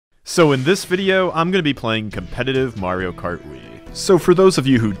So in this video, I'm going to be playing competitive Mario Kart Wii. So for those of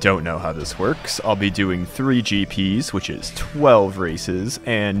you who don't know how this works, I'll be doing 3 GPs, which is 12 races,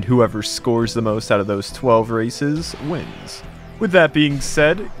 and whoever scores the most out of those 12 races wins. With that being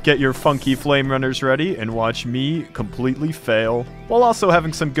said, get your funky flame runners ready and watch me completely fail, while also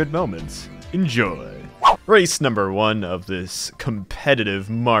having some good moments. Enjoy! Race number 1 of this competitive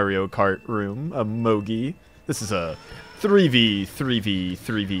Mario Kart room, a Mogi. This is a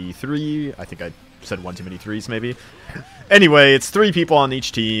 3v3. I think I said one too many threes, maybe. Anyway, it's 3 people on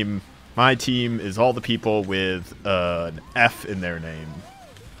each team. My team is all the people with an F in their name,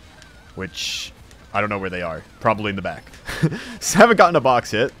 which I don't know where they are. Probably in the back. So haven't gotten a box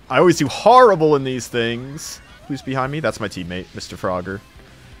hit. I always do horrible in these things. Who's behind me? That's my teammate, Mr. Frogger.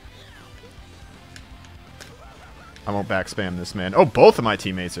 I won't back spam this man. Oh, both of my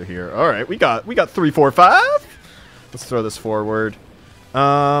teammates are here. All right, we got 3, 4, 5. Let's throw this forward.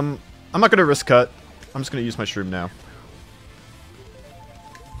 I'm not gonna risk cut. I'm just gonna use my shroom now.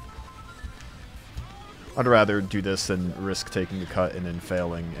 I'd rather do this than risk taking the cut and then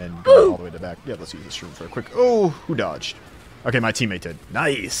failing and go all the way to the back. Yeah, let's use the shroom for a quick. Oh, who dodged? Okay, my teammate did.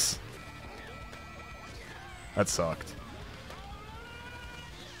 Nice. That sucked.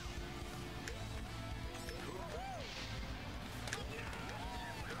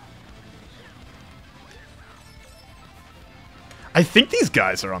 I think these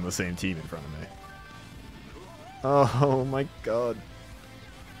guys are on the same team in front of me. Oh my god.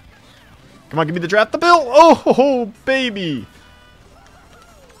 Come on, give me the draft, the bill! Oh, baby!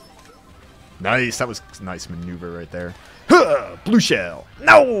 Nice, that was a nice maneuver right there. Huh, blue shell!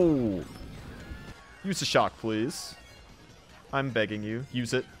 No! Use the shock, please. I'm begging you.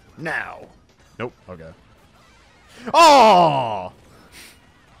 Use it now. Nope, okay. Oh! Oh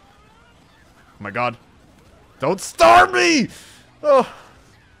my god. Don't starve me! Oh.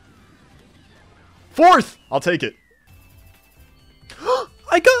 4th! I'll take it.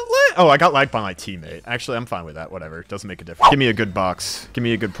 I got lagged! Oh, I got lagged by my teammate. Actually, I'm fine with that. Whatever. Doesn't make a difference. Give me a good box. Give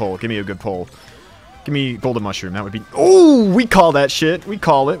me a good pull. Give me a good pull. Give me golden mushroom. That would be... Oh! We call that shit. We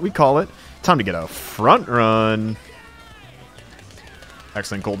call it. We call it. Time to get a front run.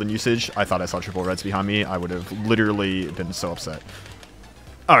 Excellent golden usage. I thought I saw triple reds behind me. I would have literally been so upset.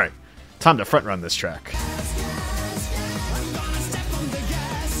 Alright. Time to front run this track.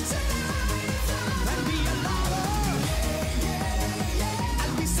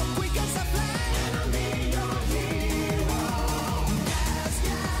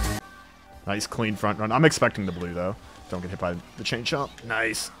 Nice, clean front run. I'm expecting the blue, though. Don't get hit by the chain chomp.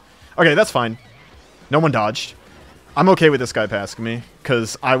 Nice. Okay, that's fine. No one dodged. I'm okay with this guy passing me,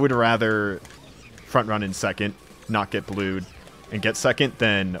 because I would rather front run in second, not get blued, and get second,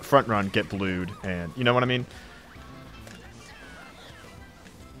 than front run, get blued, and... You know what I mean?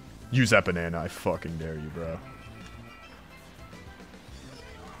 Use that banana. I fucking dare you, bro.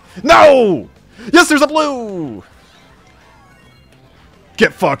 No! Yes, there's a blue!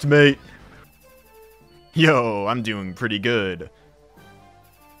 Get fucked, mate. Yo, I'm doing pretty good.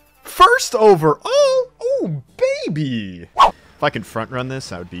 First overall? Oh, baby! If I can front run this,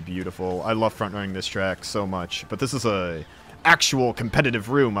 that would be beautiful. I love front running this track so much, but this is a actual competitive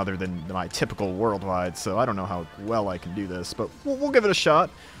room other than my typical worldwide, so I don't know how well I can do this, but we'll give it a shot.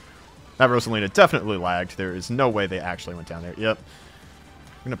 That Rosalina definitely lagged. There is no way they actually went down there. Yep.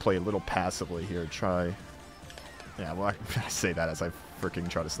 I'm gonna play a little passively here. Try... Yeah, well, I say that as I freaking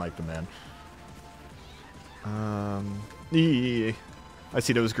try to snipe the man. I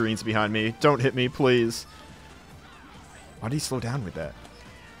see those greens behind me. Don't hit me, please. Why did he slow down with that?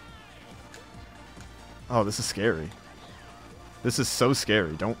 Oh, this is scary. This is so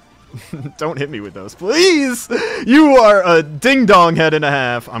scary. Don't don't hit me with those, please. You are a ding-dong head and a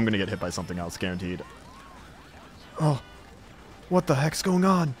half. I'm gonna get hit by something else, guaranteed. Oh, what the heck's going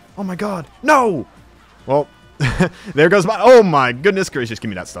on? Oh my god, no! Well, there goes my... Oh my goodness gracious, give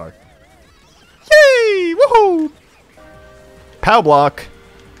me that star. Yay! Woohoo! Pow block.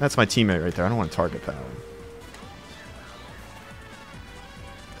 That's my teammate right there. I don't want to target that one.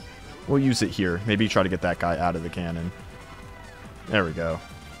 We'll use it here. Maybe try to get that guy out of the cannon. There we go.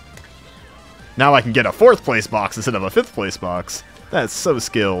 Now I can get a 4th place box instead of a 5th place box. That's so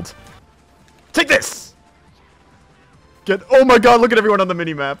skilled. Take this! Get... Oh my god, look at everyone on the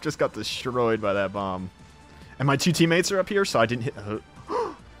minimap. Just got destroyed by that bomb. And my 2 teammates are up here, so I didn't hit...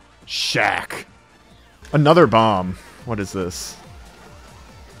 Shaq. Another bomb. What is this?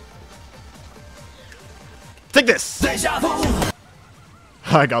 Take this!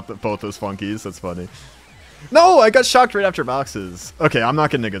 I got both those funkies. That's funny. No, I got shocked right after boxes. Okay, I'm not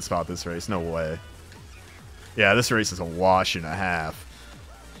getting a good spot this race. No way. Yeah, this race is a wash and a half.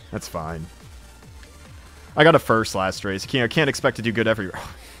 That's fine. I got a first last race. I can't expect to do good every...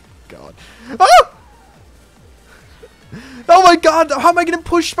 Oh, God. Oh! Oh my God! How am I getting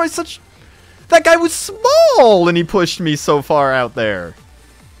pushed by such... That guy was small, and he pushed me so far out there.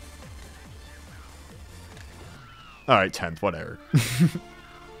 Alright, 10th, whatever.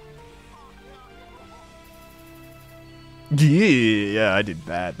 Yeah, I did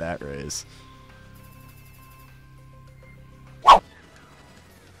bad that race.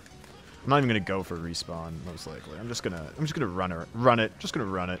 I'm not even gonna go for respawn, most likely. I'm just gonna run it. Just gonna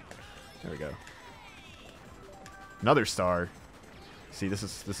run it. There we go. Another star. See, this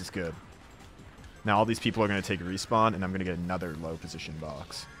is good. Now all these people are gonna take a respawn, and I'm gonna get another low position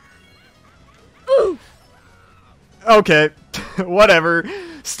box. Ooh. Okay, whatever.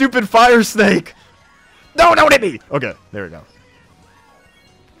 Stupid fire snake. No, don't hit me. Okay, there we go.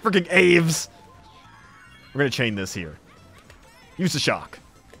 Freaking Aves. We're gonna chain this here. Use the shock.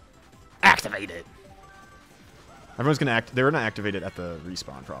 Activate it. Everyone's gonna they're gonna activate it at the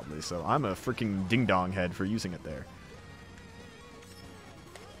respawn probably, so I'm a freaking ding dong head for using it there.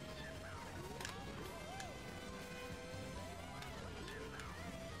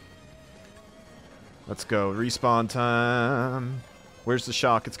 Let's go. Respawn time. Where's the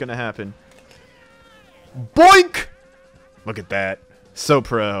shock? It's gonna happen. Boink! Look at that. So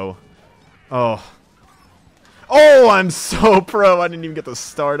pro. Oh. Oh, I'm so pro. I didn't even get the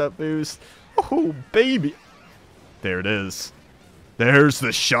startup boost. Oh, baby. There it is. There's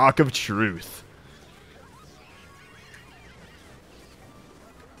the shock of truth.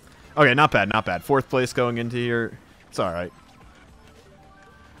 Okay, not bad, not bad. 4th place going into here. It's alright.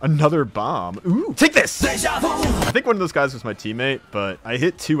 Another bomb. Ooh, take this! I think one of those guys was my teammate, but I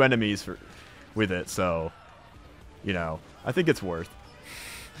hit 2 enemies with it, so, you know, I think it's worth.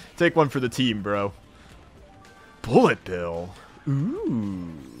 Take one for the team, bro. Bullet bill. Ooh.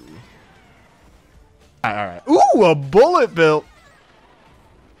 Alright. Ooh, a bullet bill.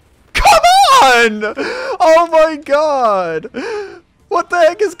 Come on! Oh my god! What the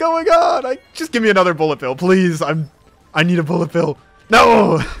heck is going on? Just give me another bullet bill, please. I need a bullet bill.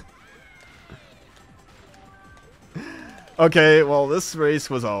 No! Okay, well, this race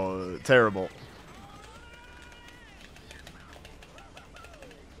was all terrible.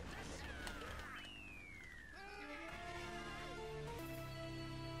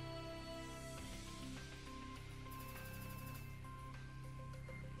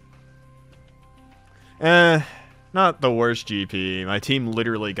 Not the worst GP. My team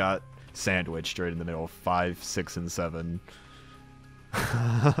literally got sandwiched right in the middle. 5, 6, and 7.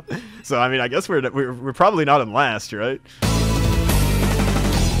 So I mean, I guess we're probably not in last, right?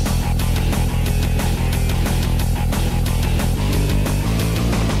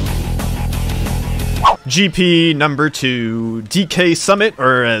 GP number 2, DK Summit,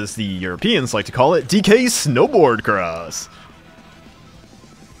 or as the Europeans like to call it, DK Snowboard Cross.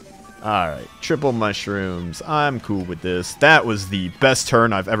 Alright, triple mushrooms. I'm cool with this. That was the best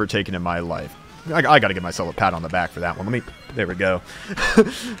turn I've ever taken in my life. I gotta give myself a pat on the back for that one. There we go.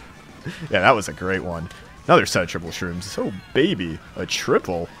 Yeah, that was a great one. Another set of triple shrooms. Oh, baby. A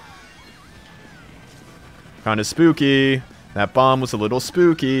triple. Kinda spooky. That bomb was a little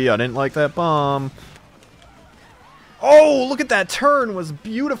spooky. I didn't like that bomb. Oh, look at that turn. Was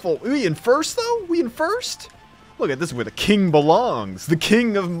beautiful. We in first, though? We in first? Look at this is where the king belongs. The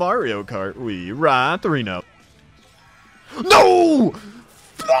king of Mario Kart. We right, Reno. No!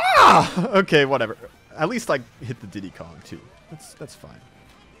 Ah! Okay, whatever. At least I hit the Diddy Kong, too. That's fine.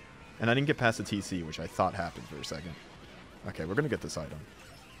 And I didn't get past the TC, which I thought happened for a second. Okay, we're going to get this item.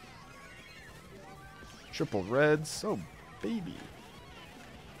 Triple reds. Oh, baby.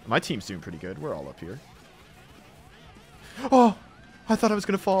 My team's doing pretty good. We're all up here. Oh! I thought I was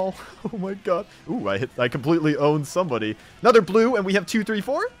going to fall. Oh my god. Ooh, I completely owned somebody. Another blue, and we have 2, 3,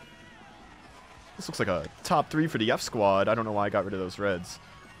 4? This looks like a top 3 for the F squad. I don't know why I got rid of those reds.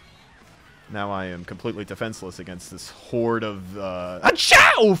 Now I am completely defenseless against this horde of,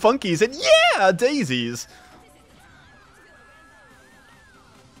 Achoo! Funkies, and yeah! Daisies!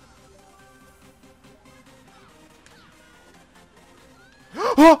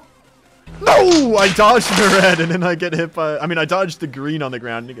 Oh! No! I dodged the red, and then I get hit by... I mean, I dodged the green on the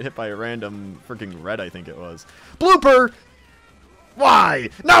ground, and get hit by a random freaking red, I think it was. Blooper! Why?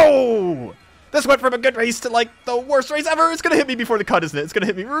 No! This went from a good race to, like, the worst race ever. It's gonna hit me before the cut, isn't it? It's gonna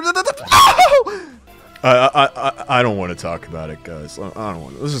hit me. No! I don't want to talk about it, guys. I don't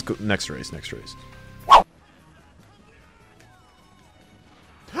want to. Let's just go. Next race, next race.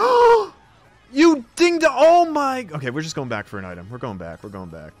 You dinged! Oh my... Okay, we're just going back for an item. We're going back. We're going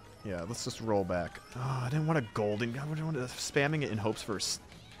back. Yeah, let's just roll back. Oh, I didn't want a golden... I didn't want to spamming it in hopes for...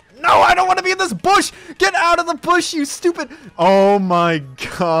 No, I don't want to be in this bush! Get out of the bush, you stupid... Oh my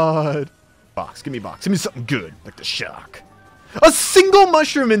god. Box, give me box. Give me something good, like the shock. A single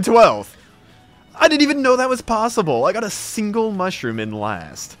mushroom in 12th! I didn't even know that was possible. I got a single mushroom in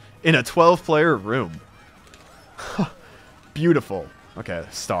last. In a 12-player room. Beautiful. Okay,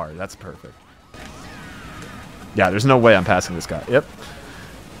 star. That's perfect. Yeah, there's no way I'm passing this guy. Yep.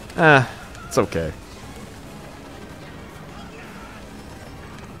 It's okay.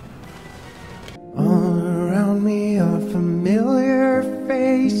 All around me are familiar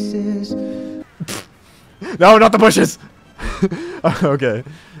faces. No, not the bushes! Okay.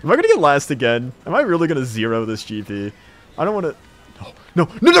 Am I gonna get last again? Am I really gonna zero this GP? I don't wanna... No, no,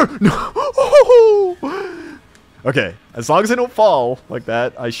 no, no, no! Oh! Okay, as long as I don't fall like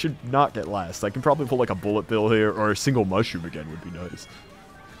that, I should not get last. I can probably pull like a bullet bill here, or a single mushroom again would be nice.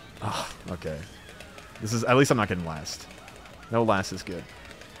 Oh, okay. This is... At least I'm not getting last. No last is good.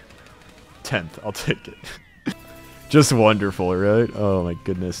 10th, I'll take it. Just wonderful, right? Oh my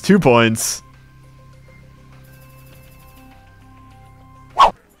goodness. 2 points.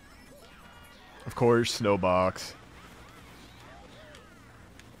 Of course, no box.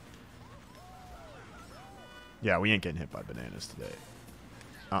 Yeah, we ain't getting hit by bananas today.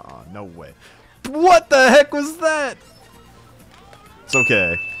 No way. What the heck was that? It's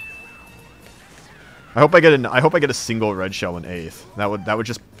okay. I hope I get a single red shell in 8th. That would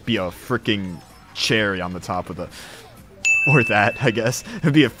just be a freaking cherry on the top of the... Or that, I guess.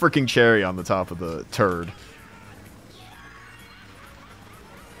 It'd be a freaking cherry on the top of the turd.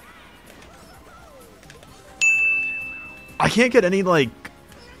 I can't get any, like,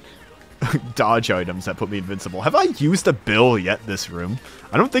 dodge items that put me invincible. Have I used a bill yet this room?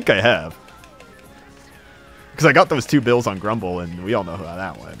 I don't think I have. Because I got those 2 bills on Grumble, and we all know how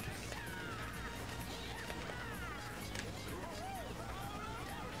that went.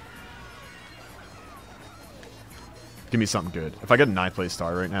 Give me something good. If I get a 9th place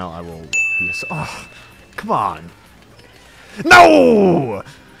star right now, I will be a... Oh, come on. No!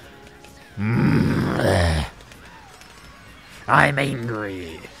 I'm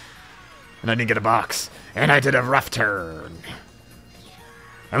angry. And I didn't get a box. And I did a rough turn.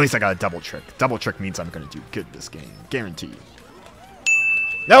 At least I got a double trick. Double trick means I'm going to do good this game. Guaranteed.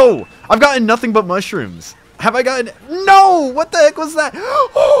 No! I've gotten nothing but mushrooms. Have I gotten... No! What the heck was that?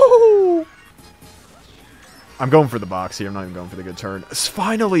 Oh! I'm going for the box here. I'm not even going for the good turn. It's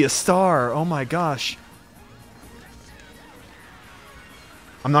finally a star. Oh my gosh.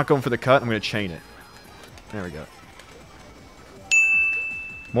 I'm not going for the cut. I'm going to chain it. There we go.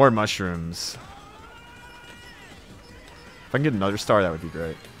 More mushrooms. If I can get another star, that would be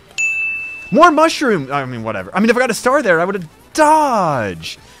great. More mushrooms! I mean, whatever. I mean, if I got a star there, I would have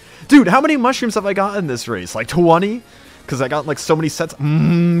dodged. Dude, how many mushrooms have I got in this race? Like 20? Because I got like so many sets.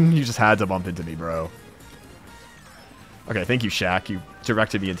 You just had to bump into me, bro. Okay, thank you, Shaq. You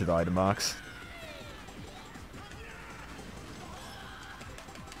directed me into the item box.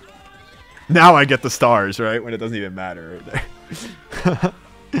 Now I get the stars, right? When it doesn't even matter right there.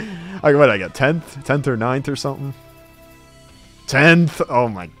 What did I get? 10th? 10th or 9th or something? 10th? Oh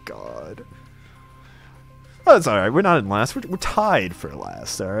my god. Oh, that's alright. We're not in last. We're tied for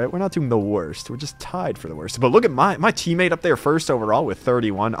last, alright? We're not doing the worst. We're just tied for the worst. But look at my teammate up there first overall with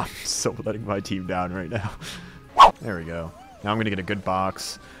 31. I'm so letting my team down right now. There we go. Now I'm going to get a good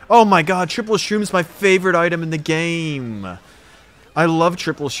box. Oh my god, triple shroom's my favorite item in the game. I love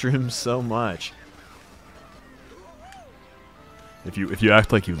triple shrooms so much. If you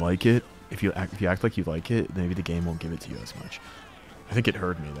act like you like it, if you act like you like it, maybe the game won't give it to you as much. I think it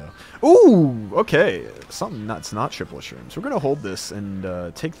heard me though. Ooh, okay. Something that's not triple shrooms. We're gonna hold this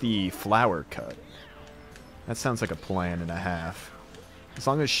and take the flower cut. That sounds like a plan and a half. As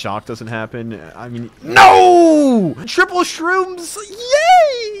long as shock doesn't happen, I mean... No! Triple shrooms!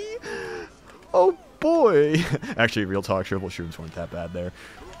 Yay! Oh, boy. Actually, real talk, triple shrooms weren't that bad there.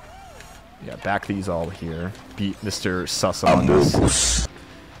 Yeah, back these all here. Beat Mr. Sus on this.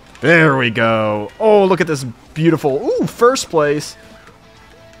 There we go. Oh, look at this beautiful... Ooh, first place.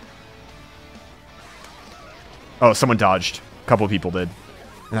 Oh, someone dodged. A couple of people did.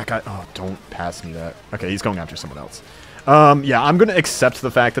 And that guy... Oh, don't pass me that. Okay, he's going after someone else. Yeah, I'm going to accept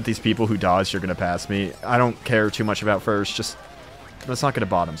the fact that these people who dodged are going to pass me. I don't care too much about first. Just, let's not get a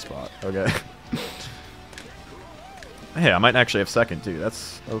bottom spot, okay? Hey, I might actually have second, too.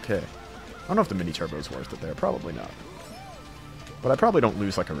 That's okay. I don't know if the mini turbo is worth it there. Probably not. But I probably don't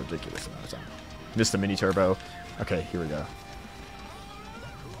lose, like, a ridiculous amount of time. Missed the mini turbo. Okay, here we go.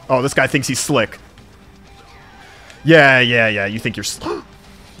 Oh, this guy thinks he's slick. Yeah, you think you're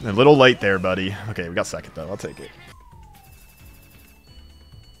a little late there, buddy. Okay, we got second, though. I'll take it.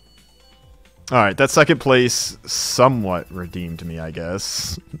 Alright, that second place somewhat redeemed me, I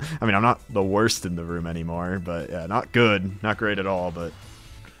guess. I mean, I'm not the worst in the room anymore, but yeah, not good. Not great at all, but...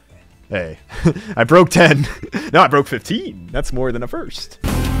 Hey, I broke 10. No, I broke 15. That's more than a first.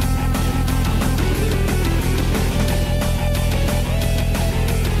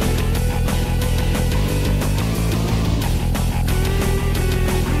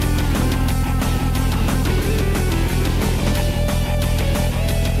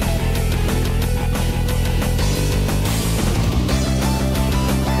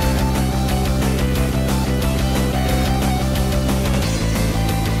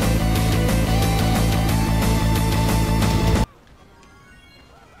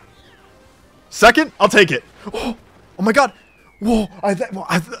 Second, I'll take it. Oh my god. Whoa.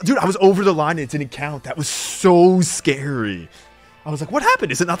 Dude, I was over the line and it didn't count. That was so scary. I was like, what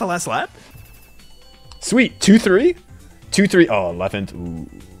happened? Is it not the last lap? Sweet. 2-3? 2-3. Oh, 11th. Ooh.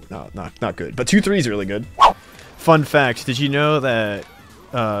 No, not good. But 2-3 is really good. Fun fact. Did you know that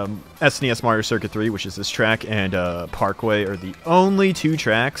SNES Mario Circuit 3, which is this track, and Parkway are the only 2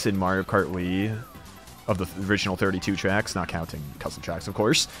 tracks in Mario Kart Wii of the original 32 tracks, not counting custom tracks, of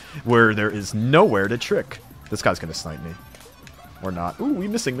course, where there is nowhere to trick. This guy's gonna snipe me. Or not. Ooh, we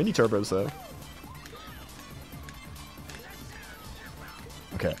missing mini turbos, though.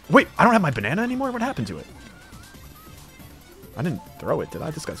 Okay. Wait, I don't have my banana anymore? What happened to it? I didn't throw it, did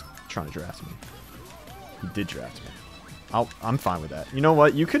I? This guy's trying to draft me. He did draft me. I'm fine with that. You know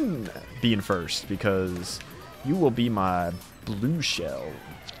what? You can be in first, because you will be my blue shell.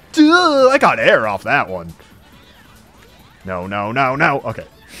 Duh, I got air off that one. No. Okay.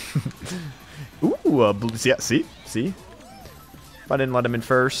 Ooh, yeah, see? If I didn't let him in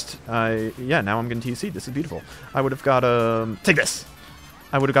first, yeah, now I'm getting TC. This is beautiful. I would have got, take this!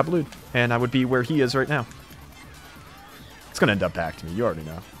 I would have got blued, and I would be where he is right now. It's gonna end up back to me, you already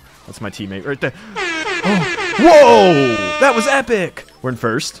know. That's my teammate right there. Oh, whoa! That was epic! We're in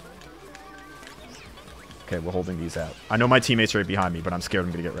first. Okay, we're holding these out. I know my teammates are right behind me, but I'm scared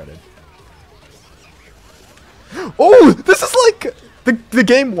I'm gonna get redded. Oh! This is like... The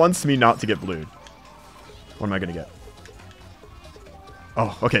game wants me not to get blued. What am I gonna get?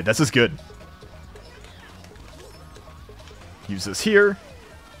 Oh, okay, this is good. Use this here.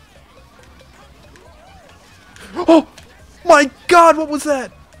 Oh! My god, what was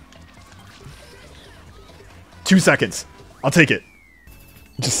that? 2 seconds. I'll take it.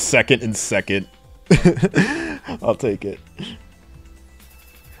 Just second and second. I'll take it.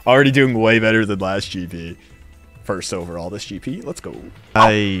 Already doing way better than last GP. First overall this GP. Let's go.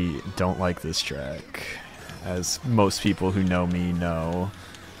 I don't like this track, as most people who know me know.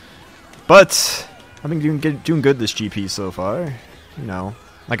 But I've been doing good this GP so far. You know,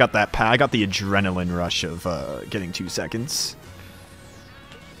 I got that. I got the adrenaline rush of getting 2 seconds.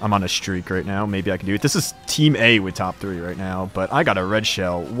 I'm on a streak right now. Maybe I can do it. This is Team A with top 3 right now, but I got a red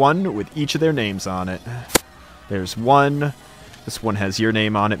shell. 1 with each of their names on it. There's 1. This one has your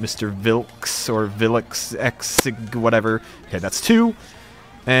name on it, Mr. Vilks or Vilix X, whatever. Okay, that's 2.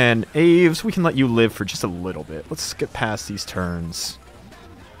 And Aves, we can let you live for just a little bit. Let's get past these turns.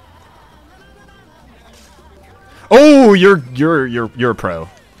 Oh, you're a pro.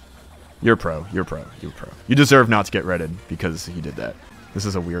 You're a pro. You deserve not to get redded because he did that. This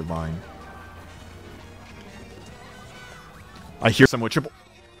is a weird line. I hear someone triple.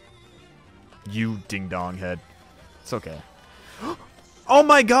 You ding dong head. It's okay. Oh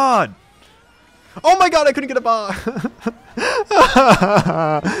my god! Oh my god, I couldn't get a ball.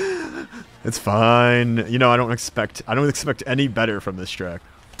 It's fine. You know, I don't expect any better from this track.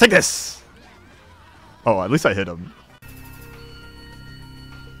 Take this! Oh, at least I hit him.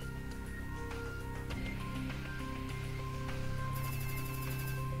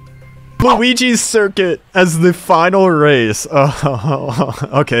 Luigi's Circuit as the final race. Oh,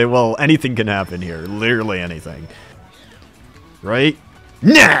 okay, well, anything can happen here. Literally anything. Right?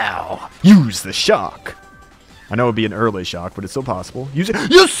 Now! Use the shock! I know it would be an early shock, but it's still possible. Use it.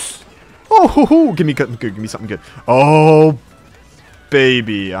 Yes! Oh, give me something good. Oh,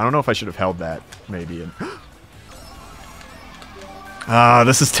 baby. I don't know if I should have held that, maybe.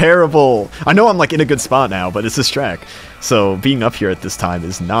 This is terrible. I know I'm like in a good spot now, but it's this track. So being up here at this time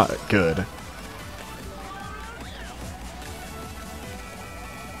is not good.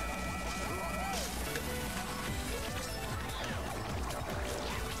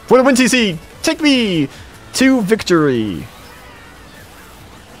 For the win, TC! Take me to victory!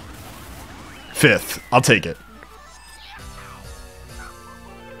 5th. I'll take it.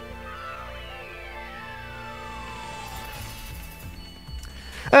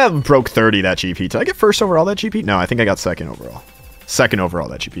 I broke 30 that GP. Did I get first overall that GP? No, I think I got second overall. Second overall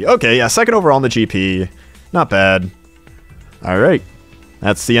that GP. Okay, yeah, second overall in the GP. Not bad. All right.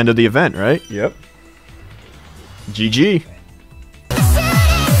 That's the end of the event, right? Yep. GG.